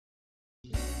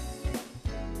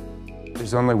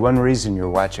There's only one reason you're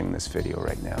watching this video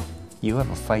right now. You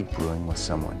have a fight brewing with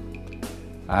someone.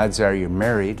 Odds are you're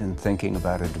married and thinking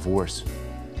about a divorce.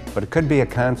 But it could be a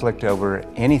conflict over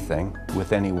anything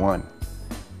with anyone.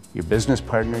 Your business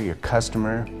partner, your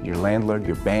customer, your landlord,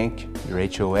 your bank, your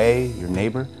HOA, your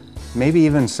neighbor, maybe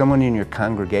even someone in your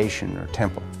congregation or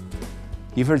temple.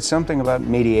 You've heard something about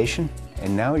mediation,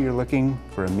 and now you're looking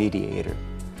for a mediator.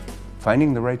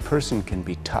 Finding the right person can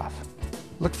be tough.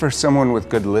 Look for someone with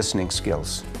good listening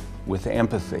skills, with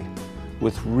empathy,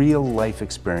 with real life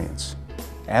experience.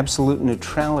 Absolute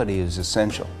neutrality is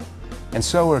essential, and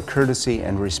so are courtesy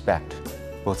and respect,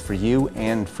 both for you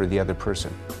and for the other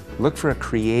person. Look for a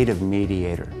creative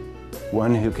mediator,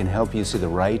 one who can help you see the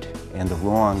right and the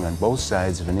wrong on both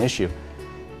sides of an issue,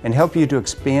 and help you to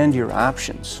expand your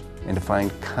options and to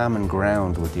find common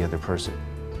ground with the other person.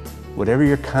 Whatever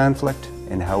your conflict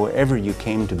and however you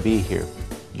came to be here,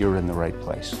 you're in the right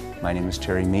place. My name is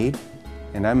Terry Mead,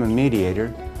 and I'm a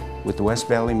mediator with the West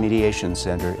Valley Mediation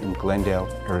Center in Glendale,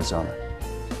 Arizona.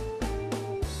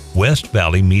 West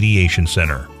Valley Mediation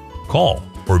Center. Call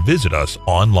or visit us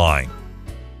online.